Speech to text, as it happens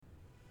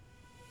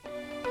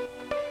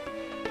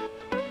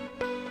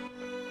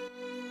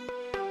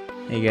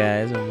Hey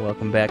guys, and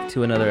welcome back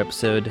to another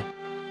episode.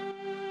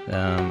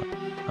 I'm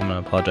gonna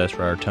apologize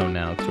for our tone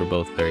now because we're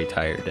both very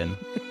tired and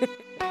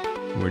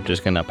we're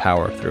just gonna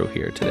power through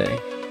here today.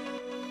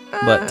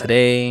 But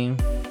today,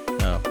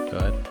 go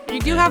ahead.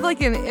 You do have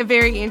like a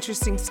very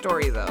interesting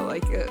story though,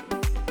 like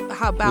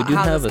how We do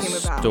have this a came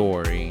about.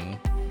 story,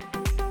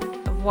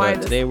 Of why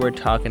but today we're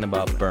talking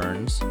about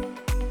burns,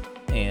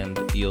 and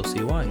you'll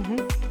see why.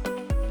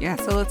 Yeah,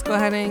 so let's go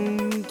ahead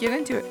and get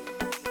into it.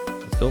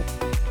 Let's go.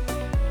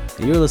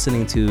 You're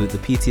listening to the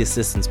PT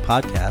Assistance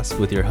Podcast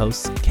with your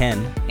hosts,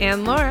 Ken.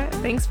 And Laura,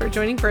 thanks for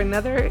joining for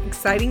another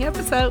exciting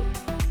episode.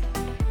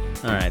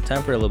 All right,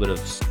 time for a little bit of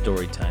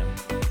story time.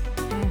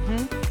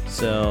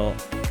 So,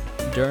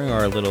 during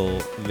our little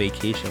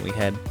vacation we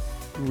had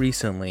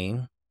recently,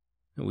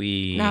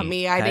 Not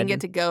me, I didn't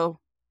get to go.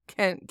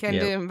 Ken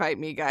didn't invite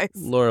me, guys.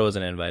 Laura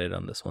wasn't invited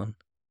on this one.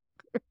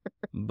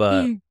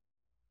 But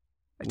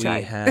we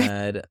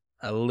had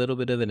a little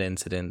bit of an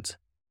incident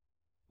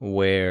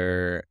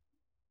where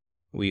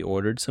we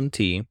ordered some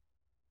tea.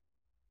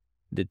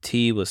 The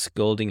tea was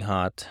scalding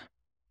hot.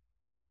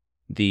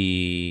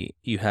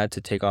 You had to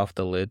take off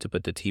the lid to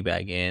put the tea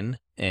bag in.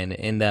 And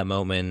in that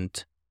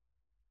moment,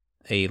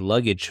 a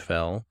luggage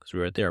fell, because we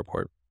were at the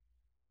airport,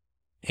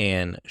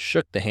 and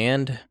shook the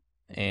hand,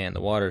 and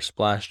the water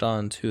splashed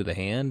onto the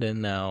hand,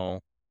 and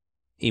now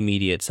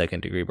immediate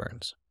second-degree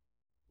burns.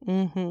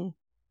 So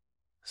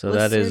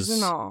that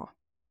is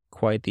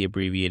quite the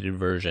abbreviated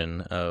version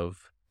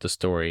of the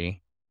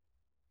story.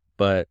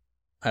 But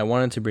I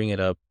wanted to bring it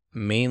up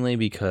mainly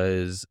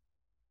because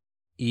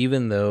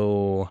even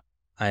though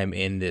I'm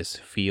in this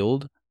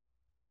field,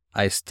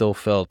 I still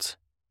felt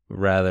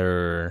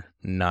rather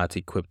not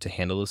equipped to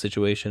handle the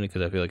situation,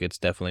 because I feel like it's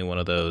definitely one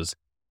of those,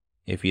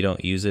 if you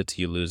don't use it,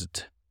 you lose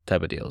it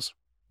type of deals.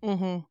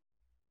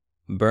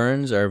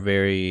 Burns are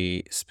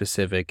very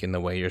specific in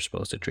the way you're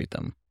supposed to treat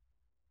them.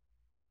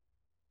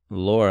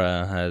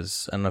 Laura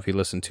has, I don't know if you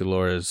listened to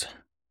Laura's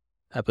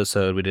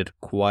episode we did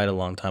quite a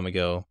long time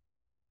ago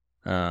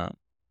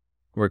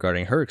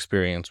regarding her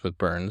experience with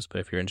burns, but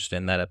if you're interested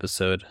in that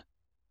episode,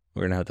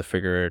 we're going to have to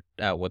figure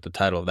out what the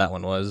title of that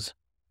one was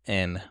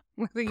and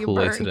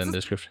place it in the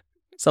description.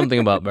 Something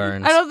about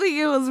burns. I don't think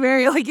it was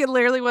very, it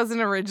literally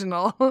wasn't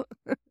original.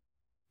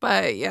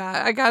 But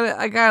yeah, I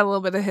got a little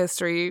bit of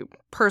history,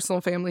 personal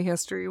family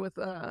history with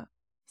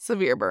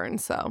severe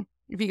burns. So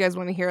if you guys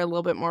want to hear a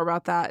little bit more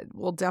about that,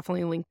 we'll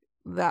definitely link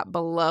that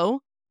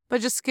below.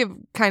 But just give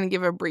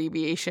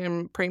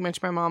abbreviation. Pretty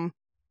much my mom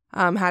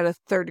had a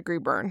 3rd-degree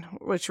burn,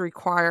 which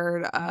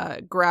required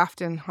a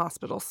graft and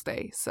hospital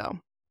stay. So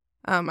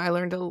I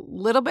learned a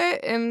little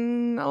bit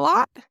and a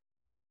lot,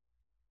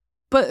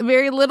 but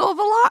very little of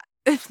a lot,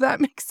 if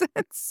that makes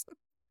sense.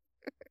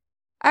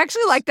 I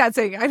actually like that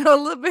saying. I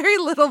know very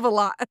little of a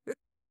lot.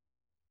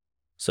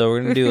 So we're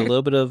going to do a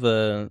little bit of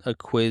a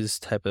quiz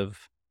type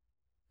of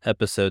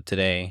episode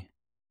today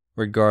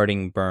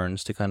regarding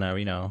burns to kind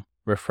of,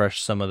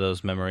 refresh some of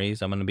those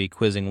memories. I'm going to be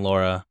quizzing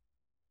Laura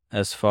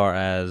as far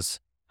as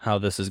how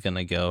this is going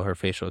to go. Her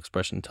facial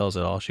expression tells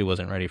it all. She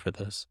wasn't ready for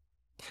this.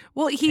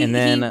 Well, he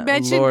mentioned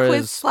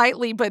quiz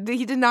slightly, but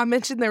he did not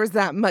mention there was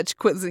that much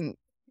quizzing.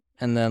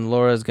 And then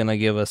Laura's going to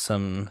give us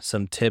some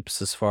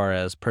tips as far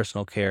as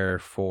personal care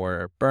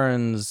for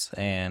burns,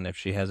 and if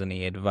she has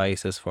any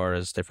advice as far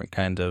as different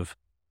kinds of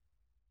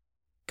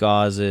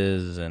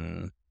gauzes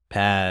and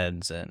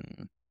pads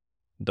and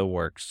the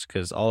works,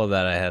 because all of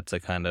that I had to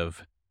kind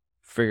of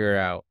figure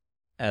out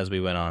as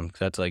we went on,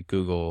 because I had to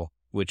Google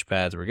which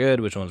pads were good,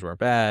 which ones were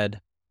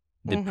bad.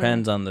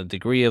 Depends on the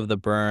degree of the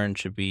burn,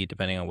 should be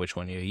depending on which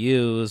one you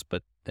use,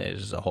 but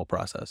there's a whole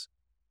process.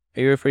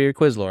 Are you ready for your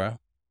quiz, Laura?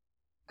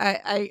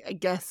 I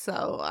guess so.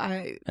 All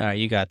right,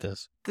 you got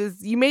this.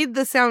 You made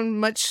this sound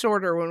much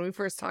shorter when we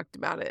first talked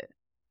about it.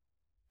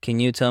 Can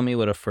you tell me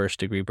what a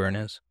 1st-degree burn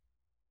is?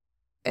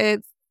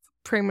 It's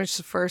pretty much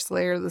the first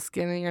layer of the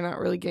skin, and you're not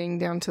really getting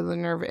down to the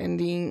nerve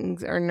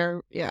endings or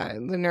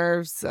the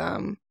nerves.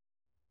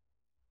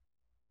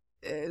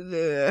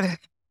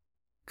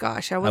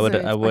 Gosh, I would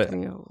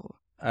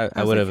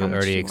have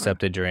already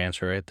accepted your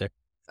answer right there.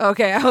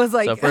 Okay, I was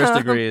like, so 1st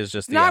degree is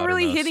just the not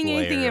really hitting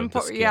anything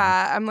important.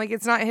 Yeah, I'm like,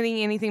 it's not hitting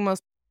anything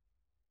most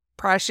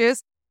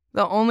precious.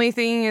 The only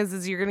thing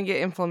is you're gonna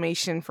get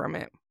inflammation from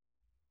it.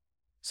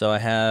 So I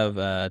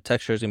have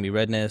texture is gonna be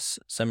redness,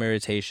 some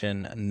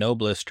irritation, no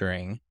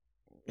blistering.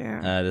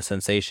 Yeah. The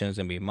sensation is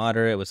gonna be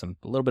moderate with a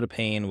little bit of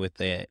pain, with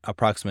the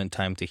approximate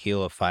time to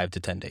heal of 5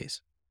 to 10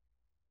 days.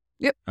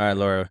 Yep. All right,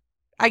 Laura.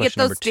 I get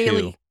those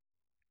daily.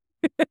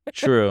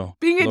 True.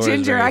 Being a Laura's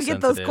ginger, I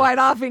get sensitive. those quite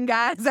often,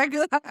 guys. I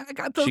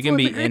got those. She can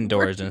be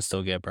indoors and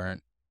still get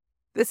burnt.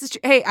 This is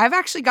true. Hey, I've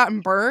actually gotten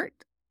burnt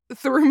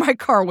through my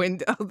car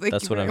window.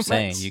 That's what I'm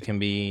saying. You can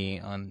be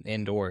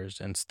indoors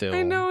and still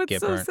I know, it's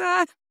get so burnt.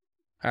 sad.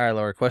 All right,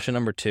 Laura. Question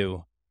number 2.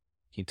 Can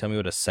you tell me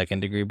what a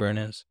 2nd-degree burn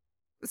is?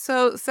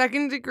 So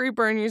 2nd-degree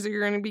burn, you're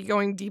going to be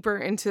going deeper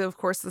into, of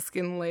course, the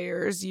skin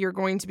layers. You're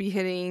going to be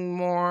hitting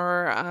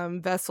more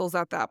vessels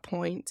at that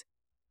point.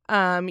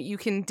 You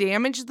can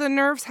damage the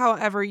nerves,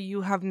 however,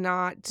 you have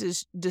not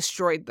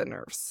destroyed the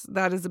nerves.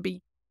 That is a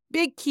big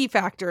key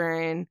factor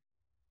in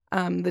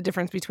the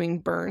difference between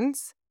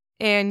burns.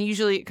 And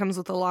usually it comes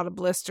with a lot of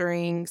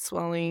blistering,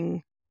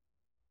 swelling,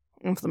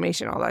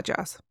 inflammation, all that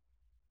jazz.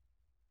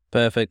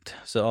 Perfect.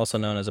 So also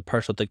known as a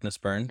partial thickness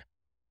burn.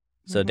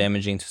 So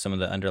damaging to some of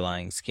the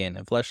underlying skin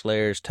and flesh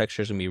layers.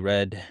 Textures can be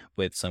red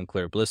with some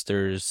clear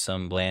blisters,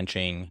 some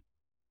blanching.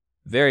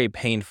 Very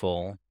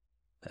painful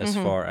as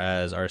far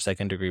as our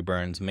second-degree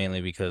burns,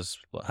 mainly because,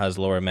 as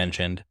Laura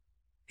mentioned,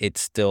 it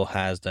still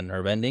has the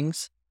nerve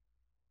endings.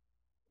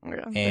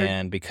 Yeah,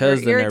 and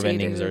because the nerve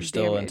irritated endings are and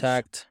still damaged.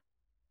 intact,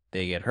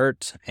 they get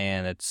hurt,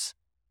 and it's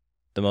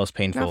the most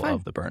painful fun.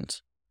 of the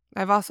burns.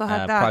 I've also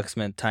had that.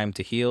 Approximate time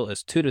to heal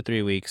is 2 to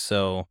 3 weeks,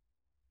 so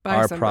by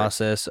our sunburn.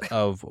 process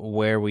of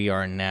where we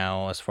are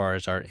now as far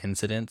as our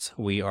incidents,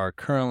 we are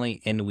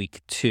currently in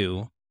week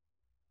 2,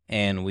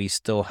 and we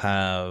still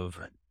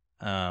have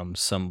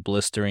some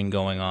blistering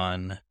going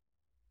on.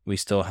 We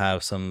still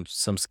have some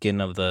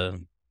skin of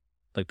the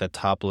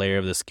top layer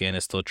of the skin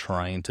is still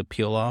trying to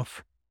peel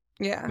off.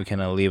 Yeah. We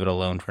kind of leave it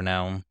alone for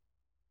now,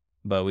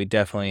 but we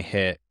definitely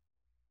hit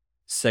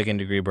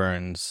second-degree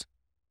burns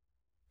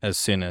as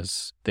soon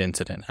as the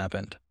incident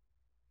happened.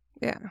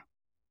 Yeah.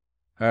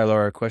 All right,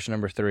 Laura, question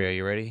number 3. Are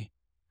you ready?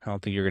 I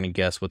don't think you're going to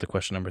guess what the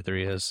question number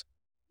 3 is.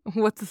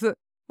 What's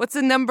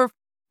the number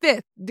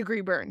 5th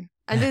degree burn?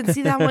 I didn't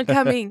see that one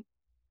coming.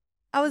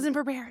 I wasn't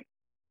prepared.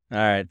 All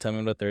right, tell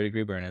me what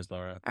third-degree burn is,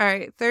 Laura. All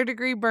right, 3rd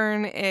degree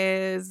burn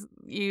is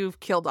you've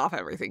killed off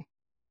everything.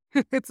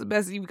 It's the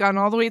best. You've gone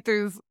all the way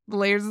through the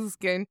layers of the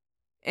skin,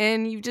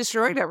 and you've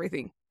destroyed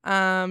everything.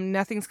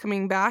 Nothing's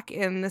coming back,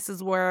 and this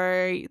is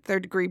where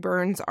 3rd degree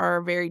burns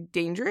are very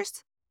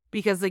dangerous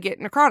because they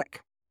get necrotic,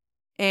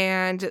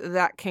 and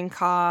that can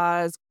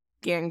cause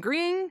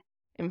gangrene,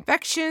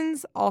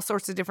 infections, all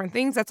sorts of different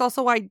things. That's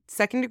also why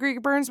 2nd degree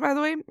burns, by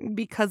the way,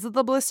 because of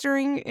the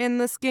blistering in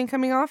the skin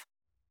coming off.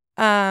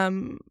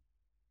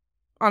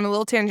 On a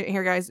little tangent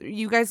here, guys,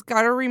 you guys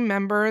got to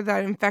remember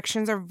that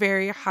infections are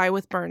very high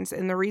with burns.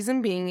 And the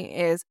reason being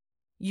is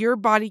your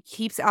body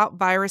keeps out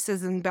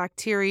viruses and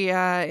bacteria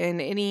and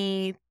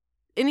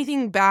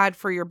anything bad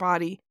for your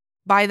body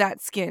by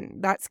that skin.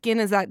 That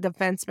skin is that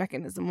defense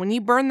mechanism. When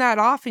you burn that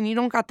off and you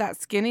don't got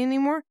that skin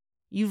anymore,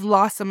 you've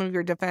lost some of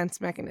your defense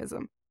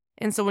mechanism.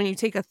 And so when you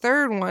take a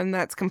third one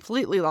that's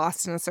completely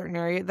lost in a certain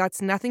area,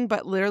 that's nothing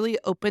but literally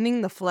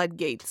opening the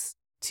floodgates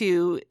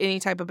to any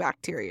type of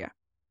bacteria.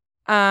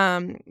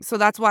 So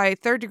that's why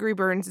 3rd degree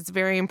burns is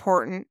very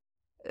important.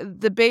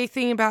 The big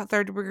thing about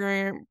third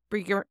degree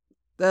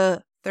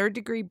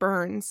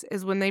burns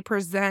is when they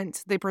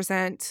present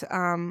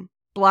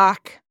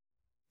black,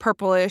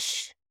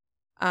 purplish.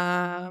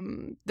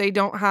 They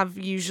don't have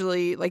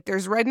usually, like,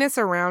 there's redness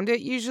around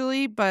it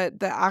usually, but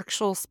the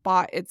actual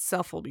spot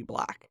itself will be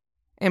black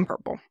and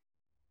purple.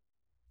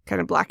 Kind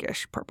of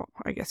blackish purple,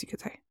 I guess you could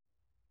say.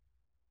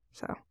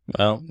 So.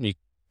 Well,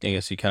 I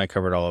guess you kind of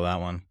covered all of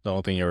that one. The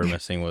only thing you were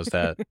missing was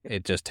that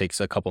it just takes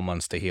a couple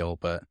months to heal,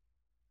 but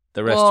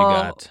the rest you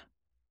got.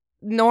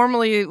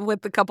 Normally,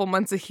 with the couple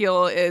months of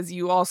heal is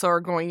you also are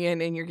going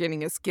in and you're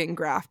getting a skin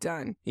graft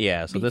done.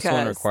 Yeah, so this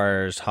one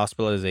requires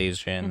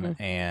hospitalization,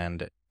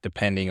 and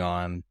depending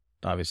on,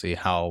 obviously,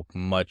 how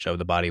much of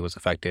the body was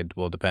affected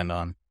will depend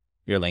on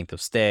your length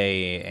of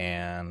stay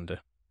and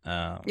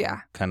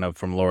kind of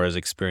from Laura's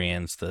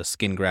experience, the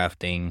skin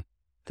grafting,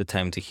 the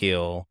time to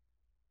heal.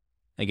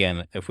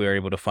 Again, if we are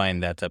able to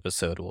find that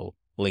episode, we'll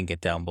link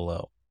it down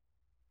below.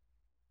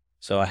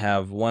 So I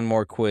have one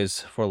more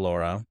quiz for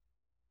Laura.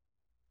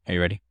 Are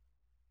you ready?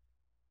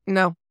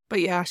 No,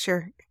 but yeah,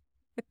 sure.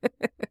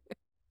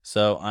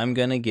 So I'm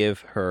going to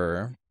give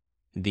her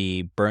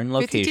the burn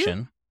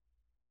location.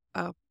 52?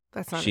 Oh,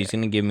 that's not She's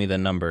going to give me the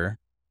number.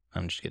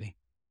 I'm just kidding.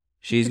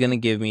 She's going to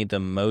give me the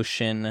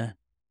motion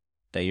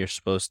that you're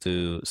supposed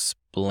to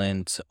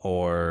splint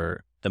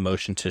or the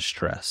motion to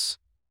stress.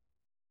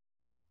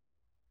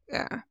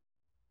 Yeah.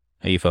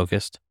 Are you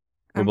focused?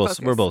 We're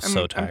both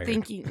so tired. I'm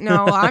thinking.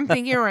 No, I'm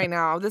thinking right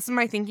now. This is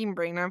my thinking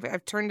brain.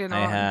 I've turned it on.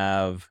 I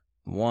have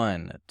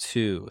 1,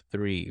 2,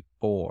 3,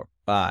 4,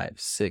 5,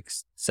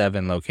 6,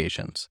 7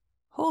 locations.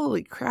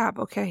 Holy crap!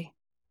 Okay,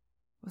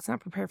 was not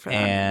prepared for that.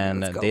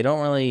 And they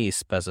don't really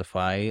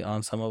specify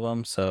on some of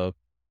them, so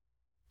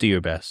do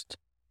your best.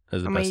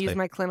 I'm gonna use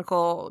my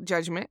clinical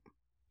judgment.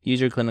 Use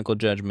your clinical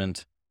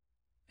judgment.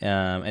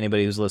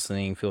 Anybody who's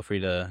listening, feel free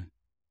to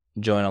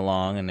join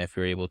along, and if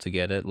you're able to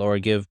get it, Laura,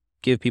 give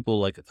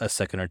people like a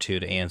second or two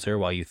to answer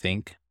while you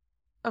think.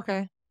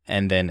 Okay.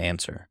 And then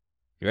answer.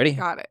 You ready?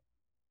 Got it.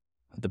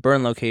 The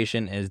burn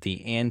location is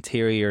the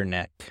anterior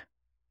neck.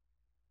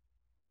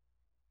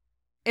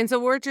 And so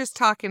we're just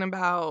talking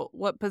about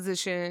what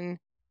position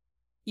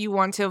you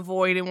want to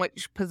avoid and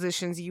which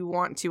positions you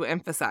want to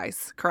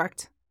emphasize,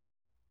 correct?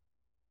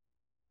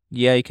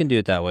 Yeah, you can do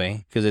it that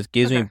way because it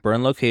gives me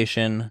burn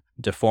location,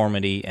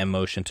 deformity, and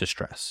motion to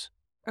stress.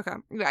 Okay.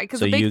 Yeah, because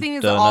so the big thing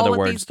is in all other with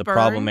words, these the burns,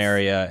 problem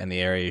area and the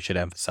area you should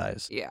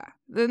emphasize. Yeah.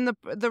 Then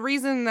the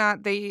reason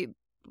that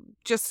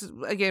just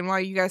again, while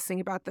you guys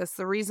think about this,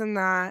 the reason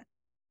that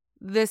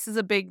this is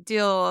a big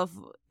deal of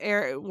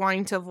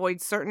wanting to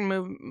avoid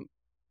certain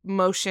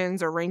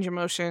motions or range of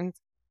motions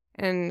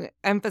and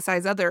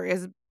emphasize other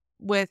is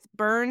with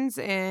burns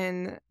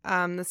in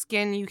the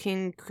skin, you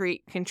can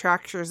create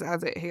contractures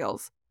as it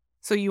heals.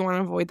 So you want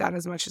to avoid that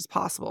as much as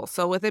possible.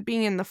 So with it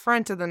being in the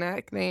front of the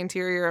neck, the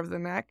anterior of the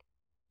neck,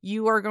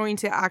 you are going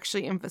to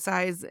actually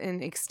emphasize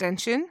an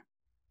extension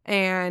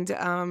and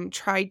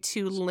try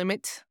to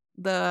limit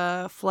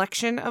the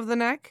flexion of the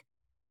neck.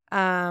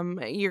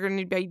 You're going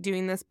to be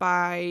doing this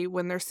by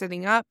when they're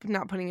sitting up,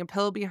 not putting a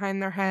pillow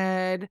behind their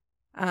head.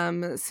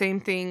 Same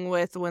thing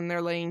with when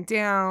they're laying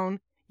down.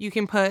 You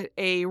can put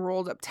a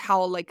rolled up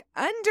towel like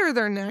under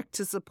their neck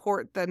to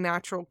support the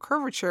natural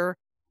curvature,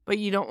 but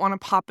you don't want to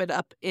pop it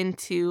up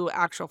into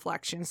actual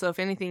flexion. So if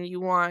anything, you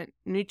want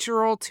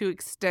neutral to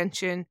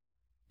extension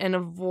and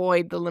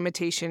avoid the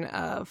limitation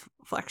of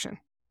flexion.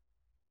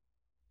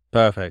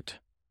 Perfect.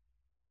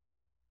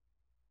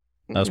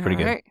 That was pretty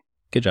All good. right.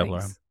 Good job,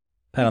 Thanks. Laura.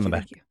 Pat on the back.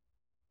 Thank you.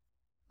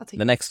 I'll take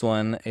The next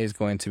one is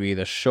going to be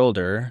the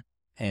shoulder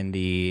and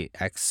the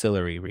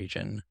axillary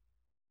region.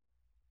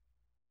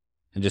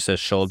 It just says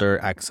shoulder,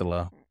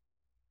 axilla.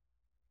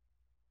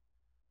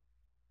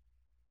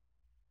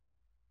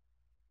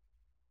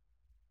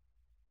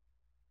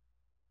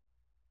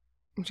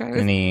 I'm trying to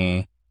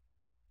Any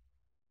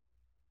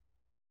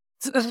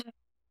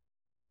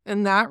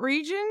in that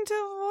region to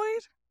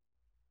avoid?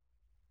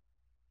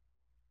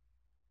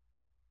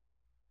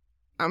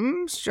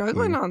 I'm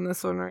struggling on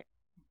this one right.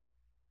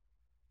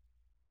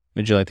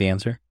 Would you like the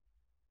answer?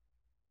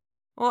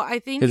 Well, I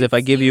think Because if I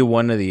it's give you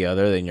one or the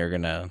other, then you're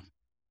gonna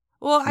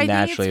well, I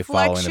naturally think it's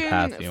following the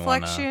path you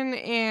wanna- flexion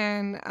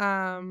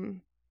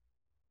and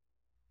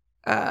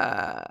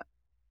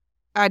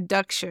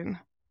adduction.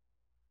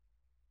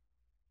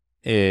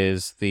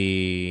 is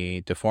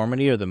the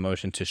deformity or the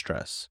motion to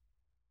stress.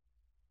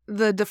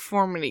 The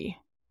deformity.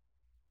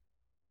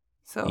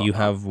 So You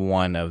have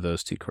one of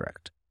those two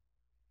correct.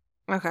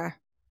 okay.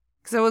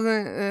 Because I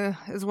wasn't.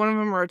 Is one of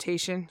them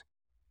rotation?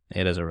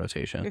 It is a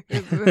rotation.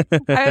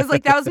 I was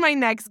like, that was my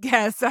next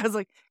guess. I was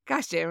like,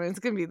 gosh damn it, it's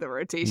gonna be the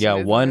rotation. Yeah,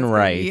 isn't it? one It's gonna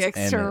right, be and the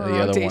external other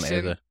one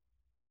rotation. is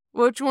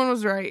Which one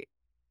was right?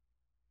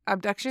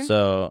 Abduction?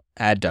 so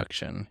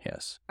adduction.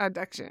 Yes,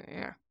 Adduction,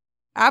 yeah.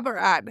 Ab or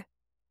ad?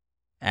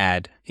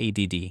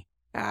 ADD.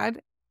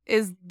 Ad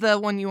is the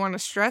one you want to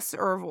stress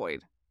or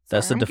avoid.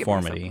 That's the I'm getting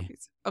myself deformity.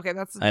 confused. Okay,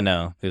 that's the I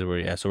know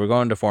because so we're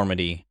going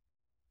deformity.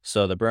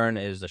 So the burn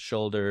is the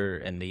shoulder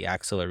and the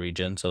axilla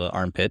region, so the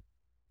armpit.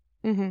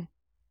 Mm-hmm.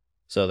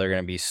 So they're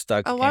gonna be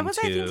stuck Oh, why into. was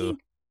I thinking?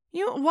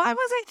 Why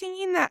was I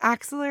thinking that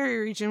axillary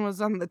region was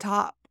on the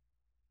top?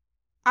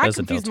 I That's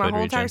the confused my deltoid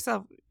whole entire region.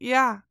 self.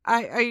 Yeah,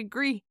 I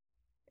agree.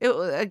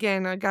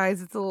 Again,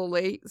 guys, it's a little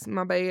late. It's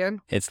my bad.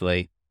 It's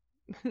late.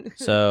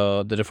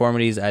 So the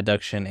deformity is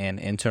adduction and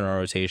internal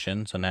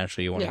rotation. So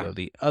naturally, you want to Yeah. go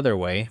the other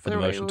way for the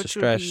Other way, motion to which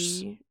would stress,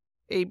 be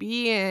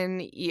AB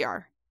and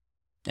ER.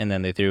 and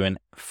then they threw in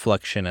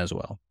flexion as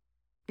well.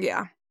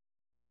 Yeah.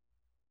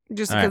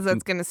 Just All right. because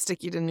that's going to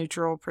stick you to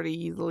neutral pretty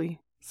easily.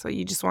 So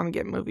you just want to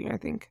get moving, I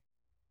think.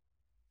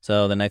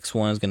 So the next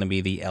one is going to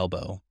be the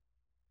elbow.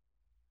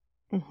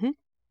 Mm-hmm.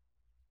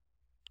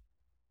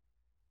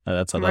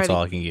 That's I'm all ready.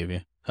 I can give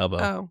you. Elbow.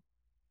 Oh.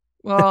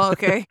 Well,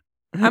 okay.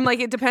 I'm like,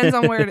 it depends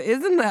on where it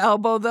is in the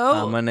elbow,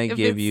 though. I'm gonna If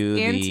give it's you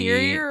the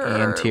anterior or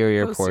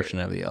anterior posterior. portion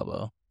of the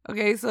elbow.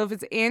 Okay, so if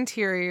it's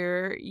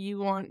anterior, you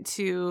want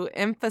to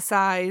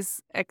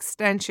emphasize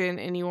extension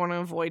and you want to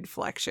avoid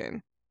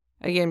flexion.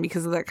 Again,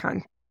 because of that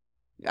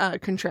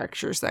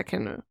contractures that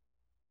can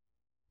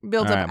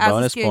build All up right, as the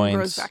bonus skin grows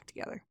points. back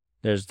together.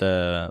 There's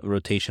the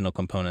rotational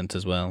component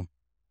as well.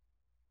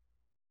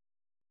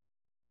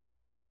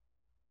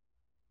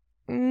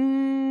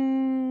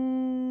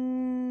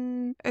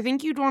 I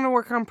think you'd want to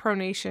work on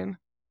pronation.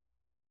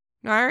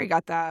 No, I already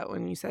got that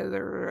when you said the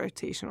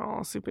rotational.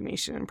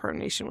 Supination and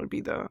pronation would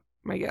be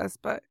my guess.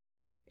 But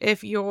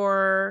if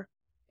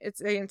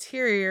it's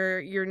anterior,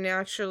 you're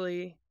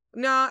naturally...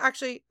 No,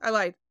 actually, I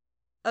lied.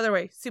 Other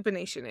way,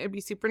 supination. It'd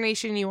be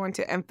supination you want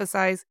to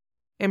emphasize,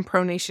 and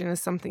pronation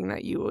is something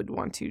that you would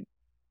want to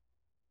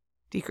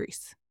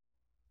decrease.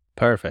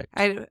 Perfect.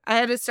 I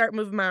had to start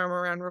moving my arm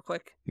around real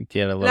quick.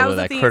 Get a That little was bit the of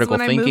that thing, is critical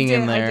when I moved thinking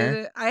in it,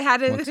 there. I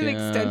had it Once an you,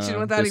 extension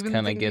without just even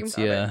kind of thinking gets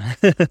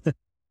about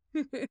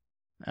you. it.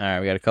 All right,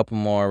 we got a couple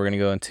more. We're gonna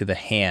go into the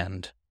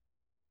hand,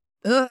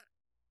 Ugh.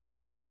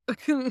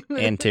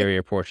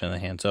 anterior portion of the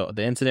hand. So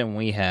the incident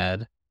we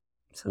had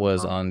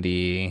was on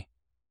the.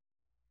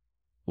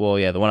 Well,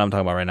 yeah, the one I'm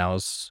talking about right now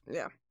is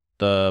yeah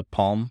the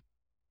palm,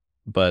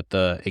 but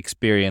the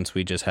experience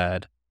we just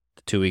had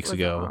 2 weeks was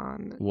ago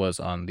on- was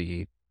on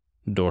the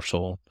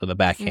dorsal, so the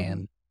back Mhm.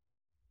 hand,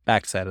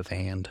 back side of the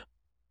hand.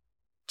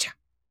 Cha.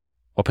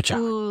 Wapacha.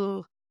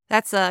 Ooh,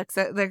 that sucks.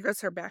 There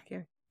goes her back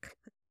here.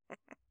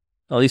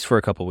 At least for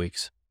a couple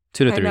weeks,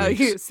 2 to I 3 know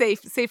you weeks.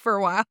 safe for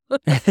a while.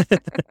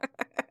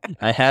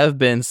 I have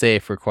been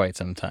safe for quite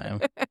some time.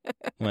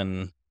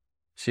 When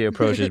she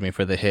approaches me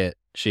for the hit,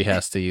 she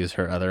has to use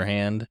her other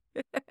hand.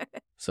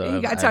 So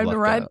You got I've time to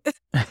run. lucked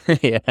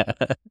out. Yeah.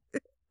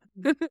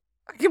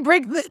 I can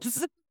break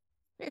this.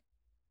 All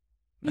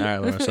right,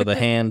 Laura. So the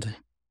hand,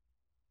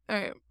 All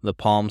right. the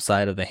palm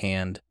side of the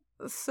hand,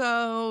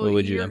 So what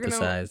would you you're gonna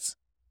emphasize?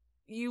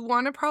 you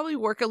want to probably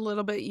work a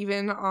little bit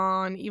even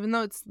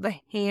though it's the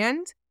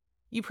hand,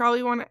 you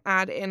probably want to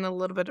add in a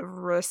little bit of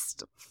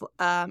wrist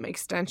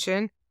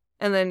extension,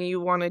 and then you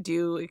want to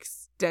do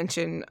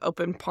extension,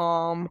 open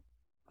palm,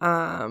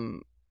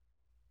 kind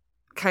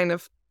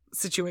of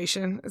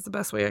situation is the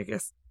best way, I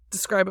guess,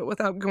 describe it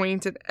without going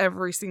into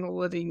every single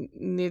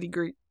nitty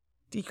gritty.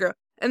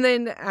 And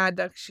then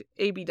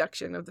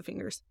abduction of the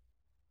fingers.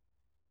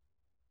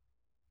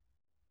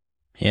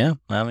 Yeah,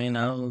 I mean,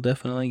 I'll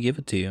definitely give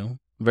it to you.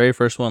 Very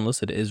first one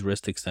listed is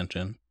wrist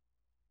extension.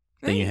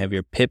 Then you have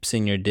your pips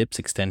and your dips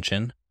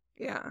extension.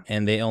 Yeah.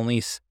 And they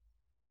only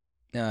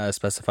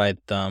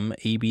specified thumb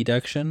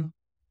abduction.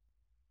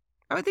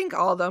 I would think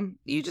all of them.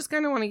 You just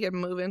kind of want to get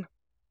moving.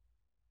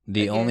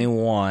 The Again. only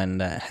one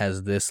that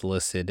has this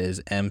listed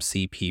is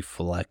MCP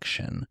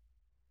flexion.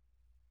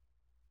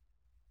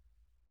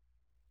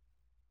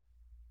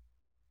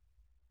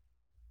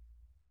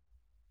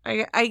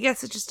 I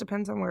guess it just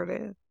depends on where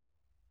it is.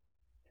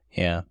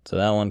 Yeah, so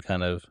that one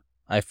kind of,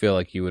 I feel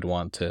like you would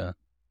want to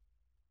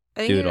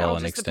I think do it all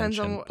in just depends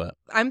extension, but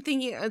I'm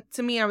thinking,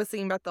 to me, I was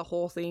thinking about the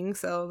whole thing,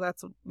 so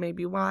that's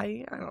maybe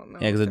why. I don't know.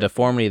 yeah, because the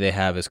deformity they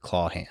have is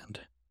claw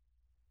hand.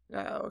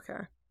 Oh,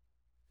 okay.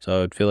 So I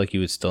would feel like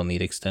you would still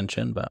need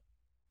extension, but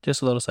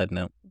just a little side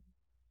note.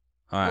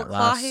 All right, Well,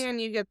 claw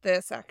hand, you get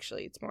this,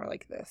 actually. It's more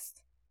like this.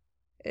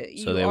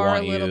 So they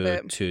want you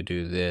to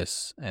do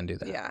this and do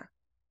that. Yeah.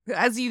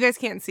 As you guys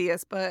can't see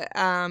us, but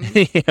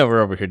yeah,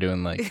 we're over here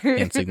doing like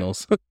hand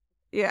signals.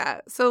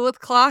 yeah. So with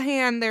claw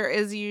hand, there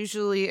is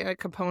usually a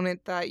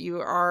component that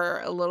you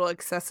are a little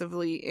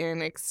excessively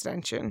in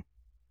extension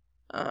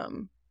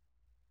with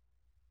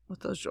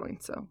those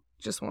joints. So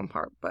just one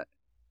part, but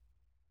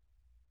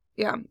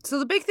yeah. So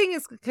the big thing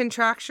is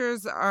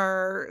contractures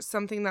are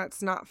something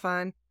that's not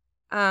fun.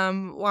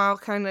 While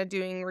kind of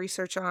doing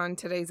research on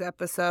today's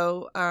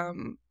episode,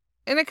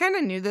 and I kind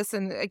of knew this,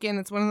 and again,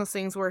 it's one of those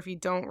things where if you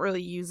don't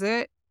really use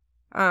it,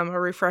 a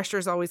refresher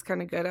is always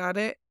kind of good at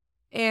it.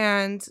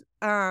 And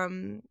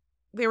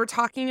they were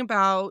talking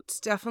about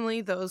definitely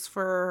those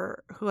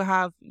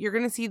you're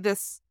going to see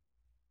this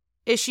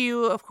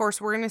issue. Of course,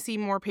 we're going to see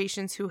more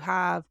patients who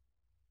have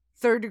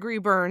third-degree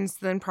burns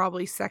than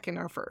probably second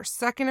or first.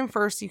 Second and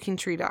first, you can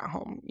treat at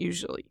home,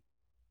 usually.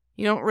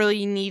 You don't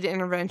really need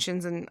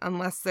interventions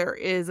unless there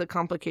is a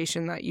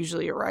complication that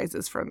usually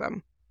arises from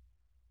them.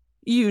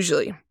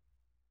 Usually.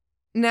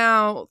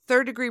 Now,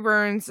 third-degree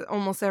burns,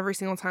 almost every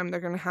single time they're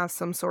going to have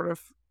some sort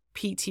of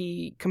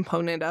PT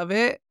component of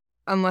it,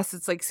 unless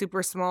it's like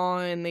super small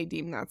and they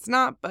deem that's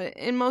not. But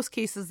in most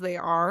cases, they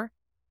are,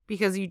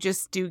 because you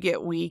just do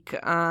get weak.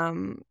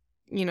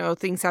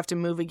 Things have to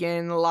move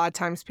again. A lot of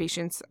times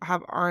patients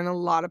are in a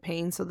lot of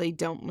pain, so they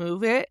don't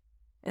move it.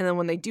 And then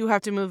when they do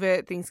have to move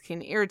it, things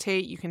can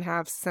irritate. You can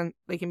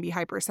they can be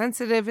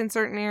hypersensitive in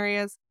certain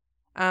areas.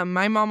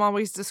 My mom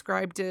always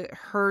described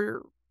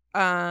her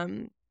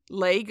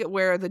leg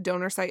where the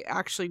donor site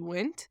actually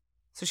went.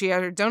 So she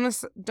had her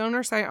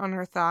donor site on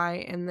her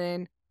thigh, and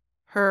then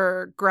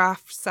her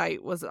graft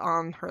site was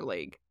on her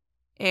leg.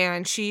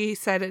 And she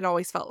said it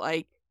always felt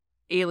like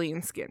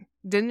alien skin.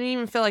 Didn't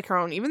even feel like her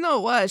own. Even though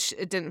it was,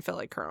 it didn't feel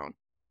like her own.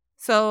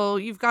 So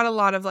you've got a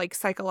lot of like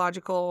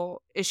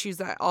psychological issues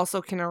that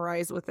also can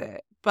arise with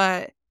it.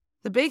 But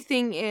the big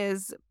thing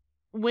is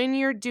when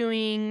you're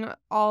doing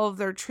all of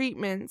their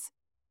treatments,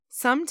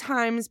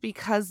 sometimes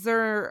because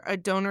they're a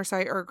donor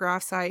site or a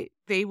graft site,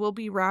 they will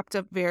be wrapped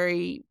up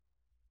very,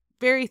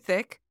 very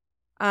thick.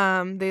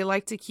 They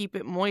like to keep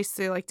it moist.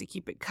 They like to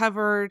keep it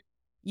covered.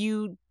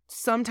 You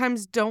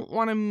sometimes don't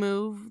want to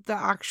move the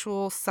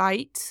actual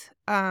site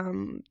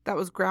that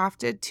was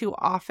grafted too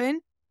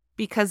often,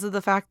 because of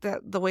the fact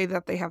that the way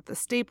that they have the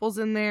staples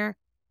in there,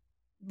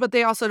 but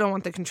they also don't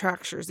want the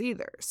contractures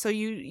either. So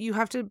you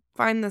have to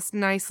find this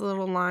nice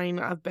little line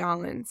of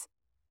balance.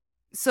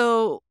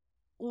 So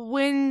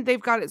when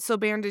they've got it so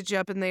bandaged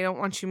up and they don't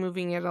want you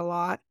moving it a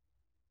lot,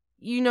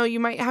 you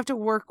might have to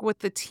work with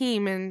the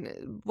team.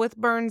 And with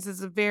burns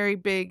is a very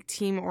big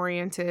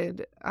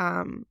team-oriented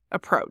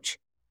approach.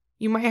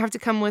 You might have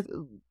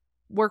to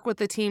work with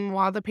the team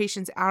while the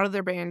patient's out of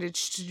their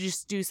bandage to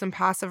just do some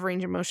passive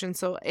range of motion.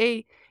 So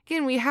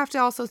again, we have to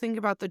also think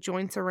about the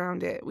joints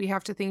around it. We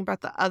have to think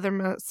about the other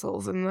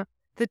muscles and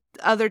the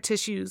other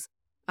tissues,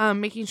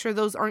 making sure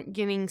those aren't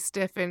getting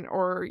stiffened.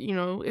 Or,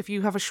 if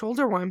you have a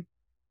shoulder one,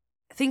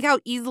 think how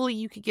easily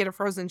you could get a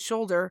frozen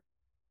shoulder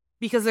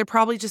because they're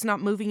probably just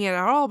not moving it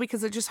at all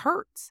because it just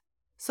hurts.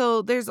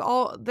 So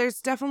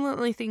there's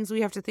definitely things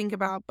we have to think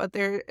about, but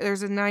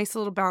there's a nice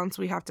little balance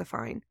we have to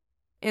find.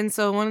 And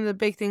so one of the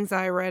big things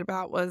I read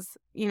about was,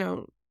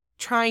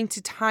 trying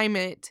to time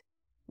it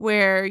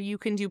where you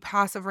can do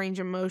passive range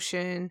of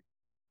motion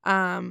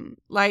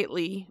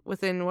lightly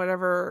within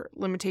whatever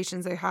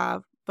limitations they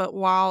have, but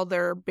while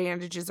their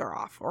bandages are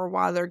off or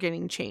while they're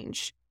getting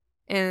changed.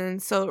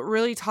 And so it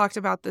really talked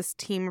about this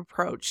team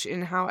approach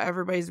and how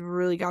everybody's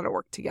really got to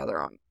work together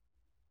on it.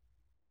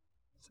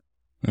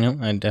 No,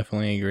 I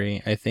definitely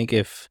agree. I think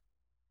if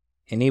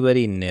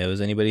anybody knows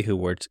anybody who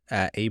works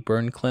at a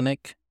burn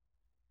clinic,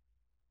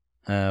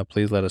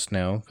 please let us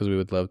know, because we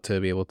would love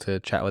to be able to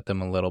chat with them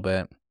a little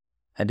bit.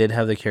 I did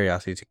have the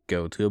curiosity to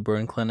go to a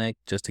burn clinic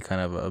just to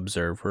kind of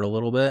observe for a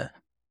little bit.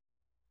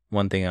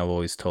 One thing I've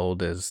always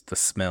told is the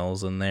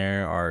smells in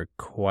there are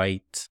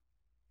quite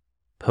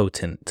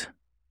potent.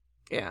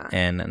 Yeah.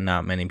 And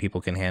not many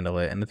people can handle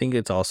it. And I think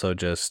it's also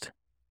just,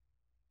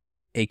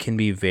 it can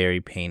be very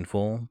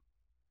painful,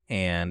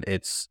 and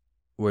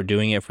we're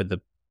doing it for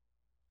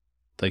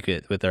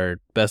with our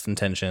best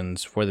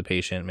intentions for the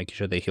patient, making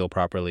sure they heal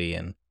properly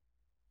and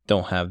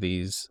don't have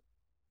these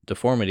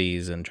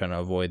deformities and trying to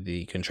avoid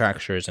the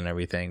contractures and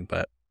everything.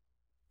 But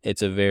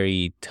it's a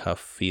very tough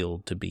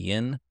field to be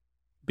in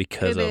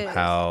because It of is.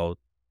 how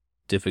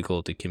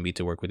difficult it can be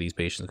to work with these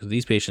patients, because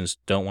these patients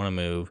don't want to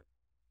move.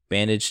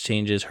 Bandage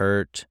changes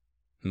hurt,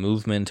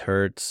 movement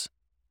hurts,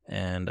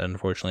 and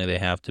unfortunately they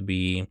have to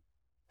be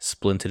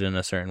splinted in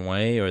a certain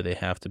way, or they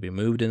have to be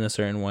moved in a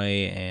certain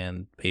way,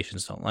 and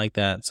patients don't like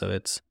that. So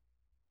it's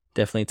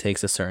definitely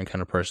takes a certain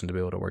kind of person to be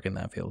able to work in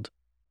that field.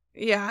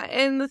 Yeah,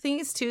 and the thing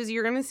is too is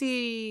you're gonna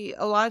see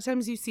a lot of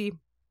times you see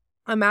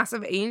a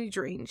massive age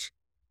range.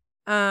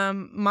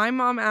 My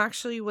mom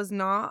actually was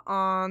not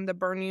on the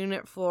burn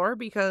unit floor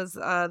because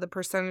the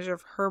percentage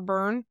of her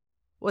burn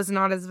was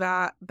not as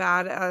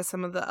bad as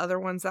some of the other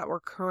ones that were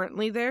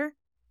currently there.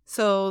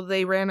 So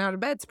they ran out of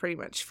beds pretty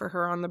much for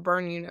her on the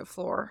burn unit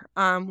floor,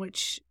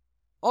 which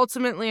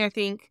ultimately I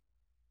think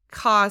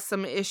caused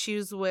some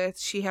issues with,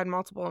 she had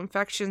multiple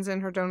infections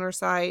in her donor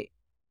site,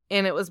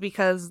 and it was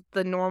because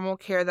the normal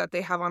care that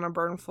they have on a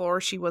burn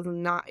floor she was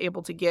not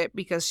able to get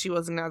because she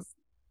wasn't as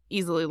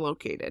easily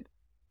located.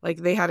 Like,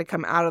 they had to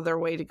come out of their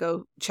way to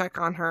go check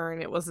on her,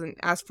 and it wasn't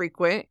as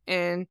frequent,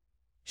 and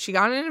she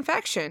got an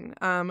infection.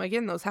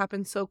 Again, those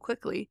happen so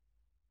quickly.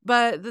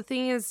 But the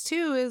thing is,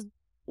 too, is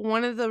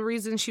one of the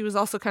reasons she was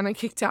also kind of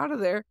kicked out of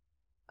there,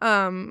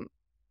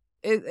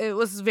 it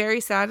was very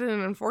sad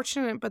and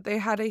unfortunate, but they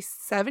had a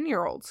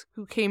 7-year-old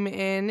who came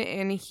in,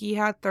 and he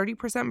had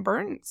 30%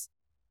 burns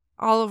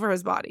all over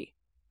his body.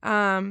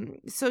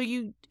 So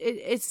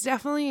it's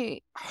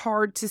definitely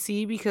hard to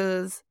see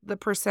because the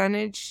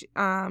percentage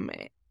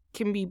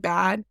can be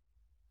bad.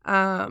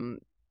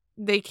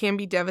 They can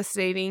be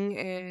devastating,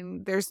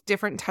 and there's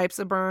different types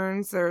of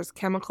burns. There's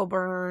chemical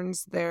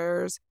burns,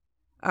 there's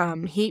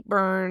heat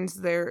burns,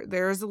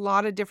 there's a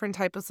lot of different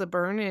types of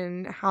burn,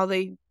 and how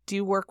they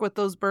do work with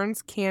those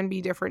burns can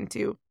be different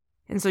too.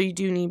 And so you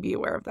do need to be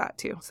aware of that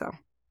too. So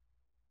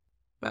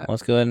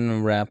Let's go ahead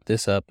and wrap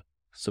this up.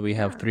 So we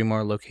have Yeah. 3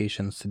 more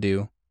locations to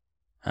do.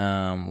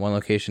 One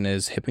location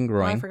is hip and Oh, I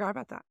groin. forgot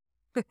about that.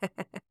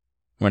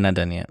 We're not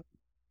done yet,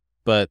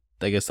 but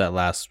I guess that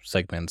last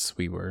segments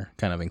we were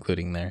kind of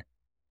including there.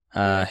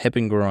 Yeah. Hip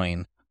and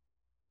groin.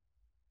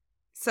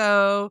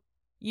 So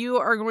you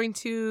are going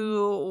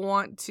to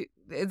want to,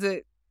 is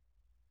it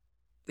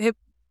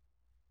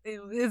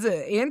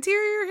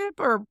anterior hip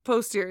or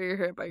posterior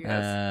hip, I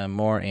guess?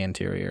 More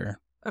anterior.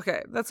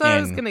 Okay, that's what I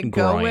was and going to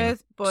go groin,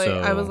 with, but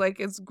I was so- like,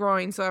 it's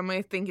groin, so I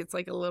might think it's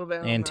like a little bit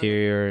on the,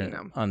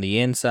 Anterior on the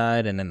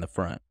inside and in the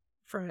front.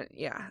 front.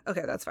 Yeah,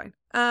 okay, that's fine.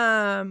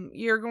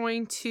 You're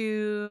going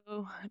to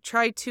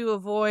try to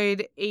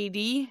avoid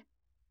AD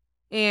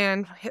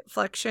and hip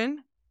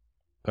flexion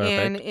Perfect.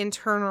 and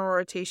internal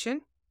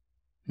rotation.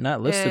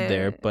 Not listed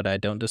there, and- but I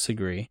don't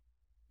disagree.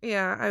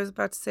 Yeah, I was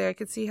about to say I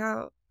could see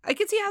how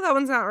that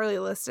one's not really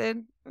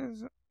listed.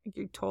 You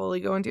could totally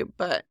go into it,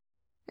 but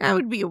I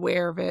would be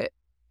aware of it.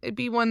 It'd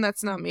be one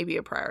that's not maybe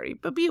a priority,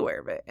 but be aware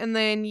of it. And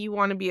then you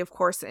want to be, of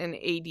course, in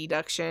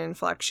adduction,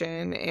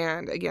 flexion,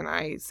 and again,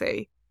 I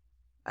say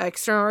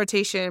external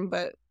rotation,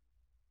 but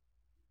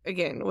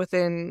again,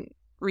 within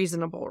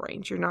reasonable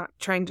range. You're not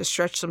trying to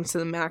stretch them to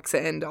the max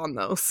end on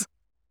those.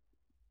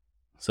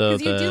 So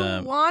Because you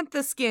do want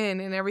the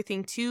skin and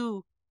everything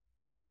to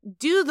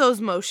do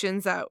those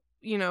motions that,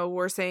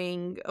 we're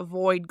saying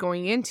avoid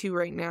going into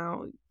right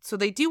now. So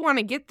they do want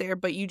to get there,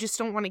 but you just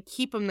don't want to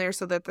keep them there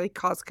so that they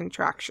cause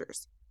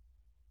contractures.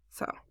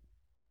 So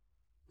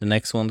the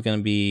next one's going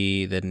to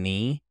be the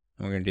knee.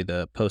 And we're going to do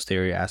the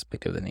posterior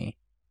aspect of the knee.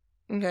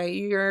 okay,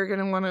 you're going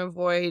to want to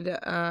avoid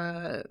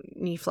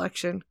knee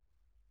flexion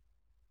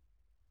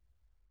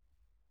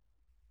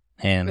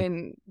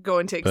And go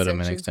into put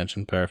them in extension.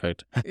 extension.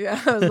 Perfect. Yeah,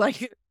 I was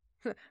like,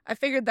 I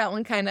figured that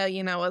one kind of,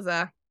 was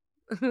a...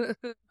 All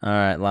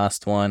right,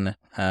 last one,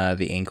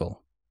 the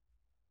ankle.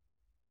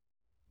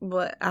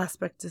 What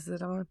aspect is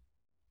it on?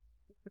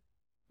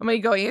 I'm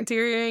going to go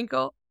anterior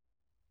ankle.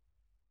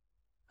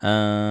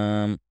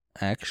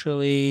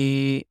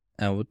 Actually,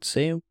 I would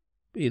say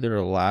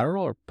either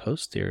lateral or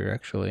posterior,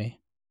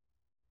 actually.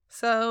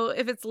 So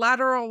if it's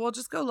lateral, we'll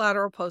just go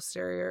lateral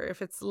posterior.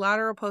 If it's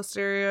lateral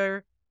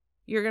posterior,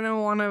 you're going to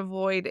want to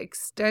avoid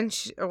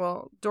extension,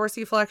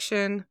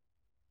 dorsiflexion,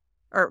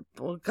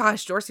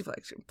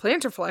 dorsiflexion,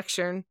 plantar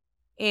flexion,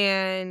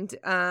 and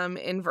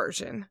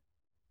inversion.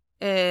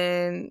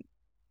 and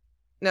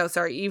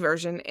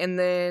eversion, and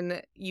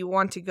then you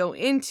want to go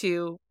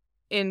into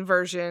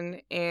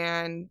inversion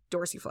and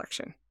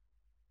dorsiflexion.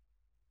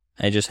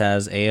 It just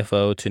has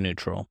AFO to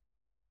neutral,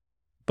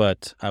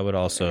 but I would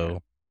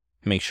also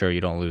make sure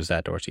you don't lose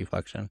that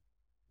dorsiflexion.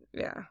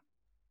 Yeah.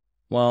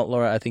 Well,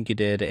 Laura, I think you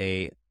did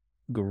a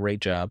great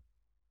job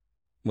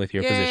with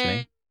your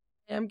positioning.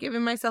 I'm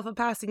giving myself a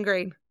passing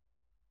grade.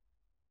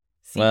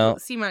 C-. The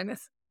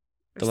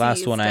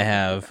last one I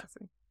have,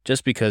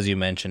 just because you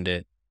mentioned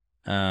it,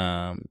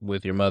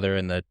 with your mother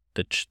and the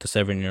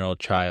 7-year-old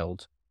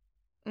child.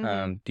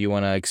 Mm-hmm. Do you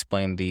want to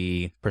explain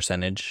the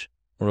percentage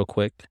real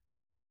quick?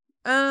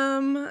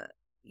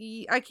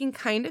 I can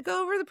kind of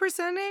go over the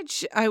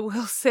percentage. I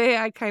will say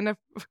I kind of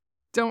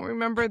don't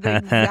remember the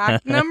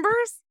exact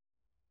numbers.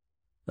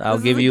 I'll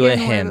give you a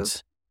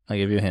hint.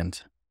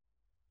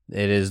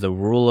 It is the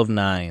rule of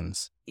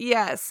 9s.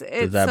 Yes.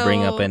 Does that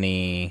bring up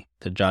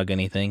to jog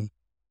anything?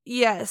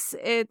 Yes.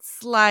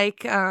 It's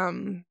like,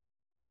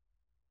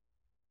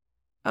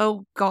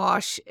 oh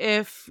gosh,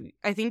 if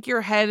I think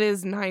your head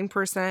is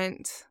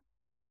 9%,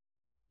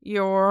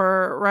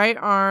 your right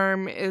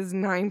arm is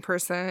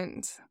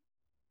 9%,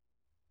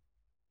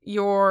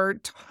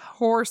 your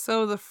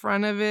torso, the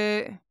front of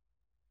it,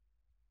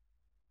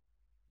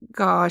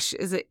 gosh,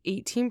 is it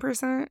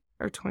 18%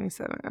 or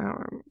 27? I don't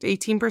remember.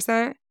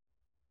 18%.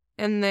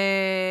 And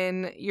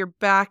then your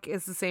back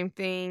is the same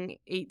thing,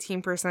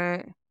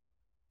 18%.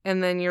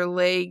 And then your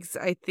legs,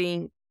 I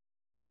think,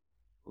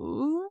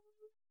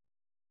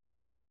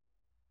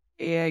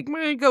 yeah, I'm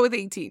going to go with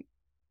 18.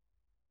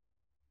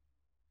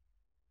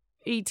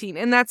 18.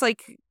 And that's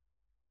like...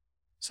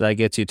 So that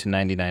gets you to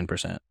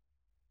 99%.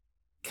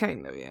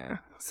 Kind of, yeah.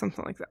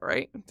 Something like that,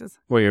 right?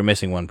 Where you're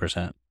missing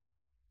 1%.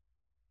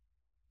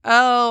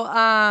 Oh,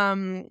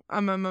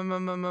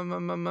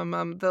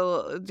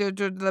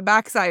 the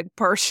backside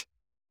portion.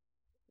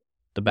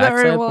 The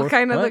backside portion?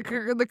 Kind of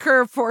the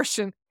curve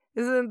portion.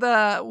 Isn't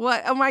the...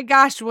 What? Oh my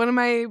gosh, what am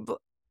I...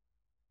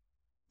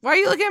 Why are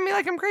you looking at me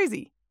like I'm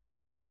crazy?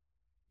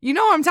 You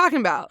know what I'm talking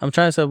about. I'm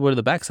trying to say where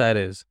the backside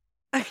is.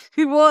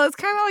 Well, it's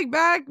kind of like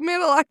back,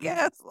 middle, I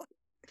guess.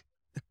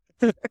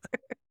 Do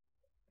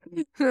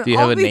you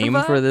have a name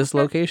for this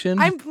location?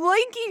 I'm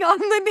blanking on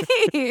the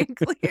name,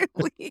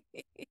 clearly.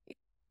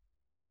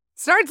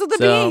 Starts with a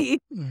B.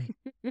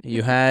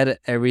 You had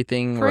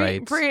everything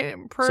right. So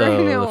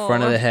the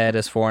front of the head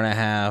is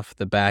 4.5.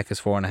 The back is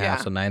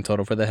 4.5. So 9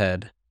 total for the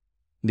head.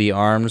 The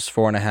arms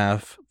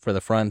 4.5 for the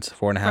front,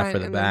 4.5 for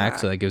the back.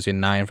 So that gives you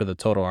 9 for the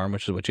total arm,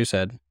 which is what you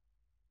said.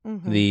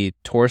 Mm-hmm. The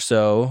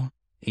torso,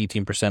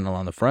 18%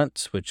 along the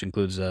front, which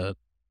includes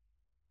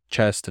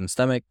chest and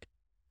stomach.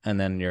 And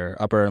then your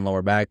upper and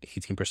lower back,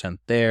 18%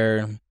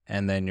 there.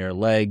 And then your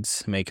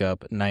legs make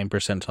up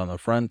 9% on the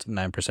front,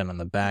 9% on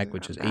the back,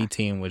 which is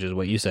 18, which is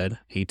what you said,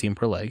 18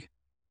 per leg.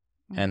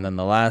 Mm-hmm. And then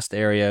the last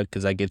area,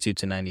 because that gets you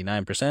to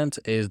 99%,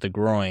 is the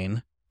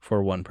groin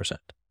for 1%.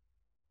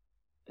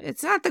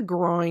 It's not the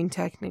groin,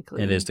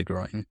 technically. It is the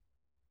groin.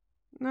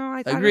 No,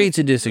 I thought Agree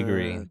to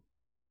disagree.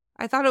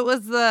 I thought it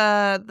was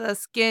the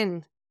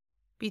skin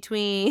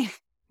between...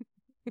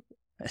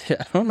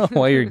 I don't know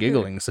why you're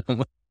giggling so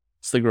much.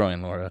 It's the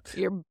groin, Laura.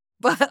 Your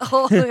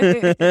butthole.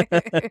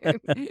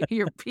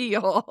 Your pee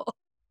hole.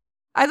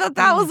 I thought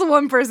that was the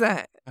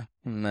 1%.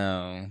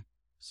 No.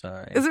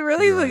 Sorry. Is it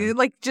really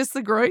like just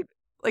the groin?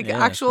 Like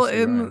actual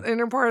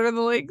inner part of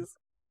the legs?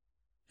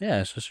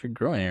 Yeah, it's just your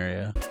groin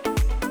area.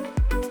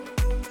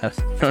 I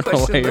don't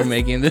know why you're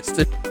making this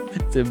to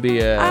be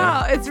a...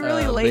 Oh, it's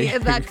really late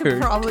and that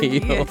could probably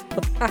be it.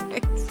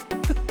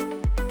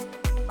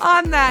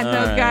 On that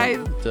note, guys,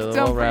 so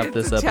we'll wrap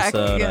this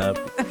episode up.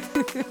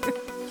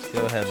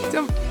 Go ahead,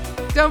 Laura.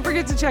 Don't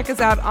forget to check us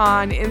out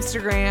on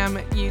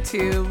Instagram,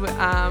 YouTube,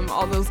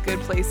 all those good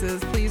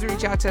places. Please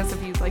reach out to us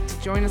if you'd like to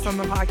join us on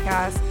the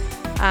podcast.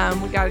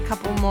 We got a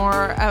couple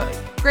more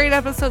great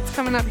episodes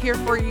coming up here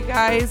for you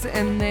guys,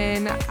 and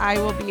then I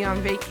will be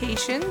on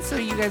vacation, so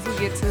you guys will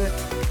get to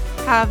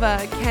have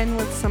Ken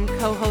with some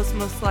co-hosts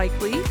most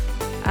likely.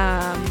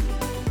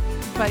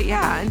 But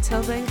yeah,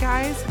 until then,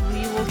 guys,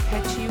 we will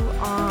catch you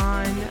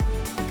on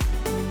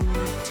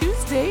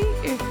Tuesday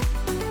if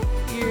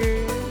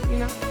you're,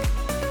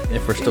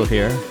 if we're still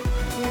here.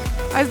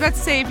 I was about to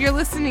say if you're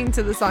listening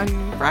to this on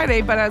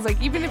Friday, but I was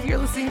like, even if you're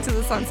listening to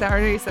this on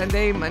Saturday,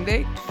 Sunday,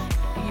 Monday,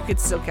 you could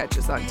still catch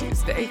us on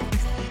Tuesday.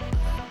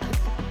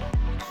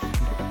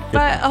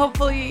 But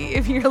hopefully,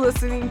 if you're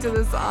listening to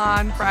this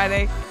on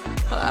Friday,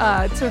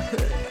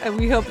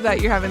 we hope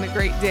that you're having a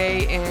great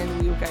day,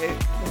 and we'll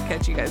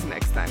catch you guys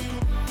next time.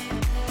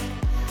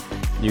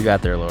 You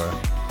got there, Laura.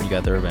 You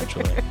got there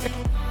eventually.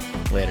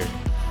 Later.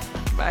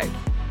 Bye.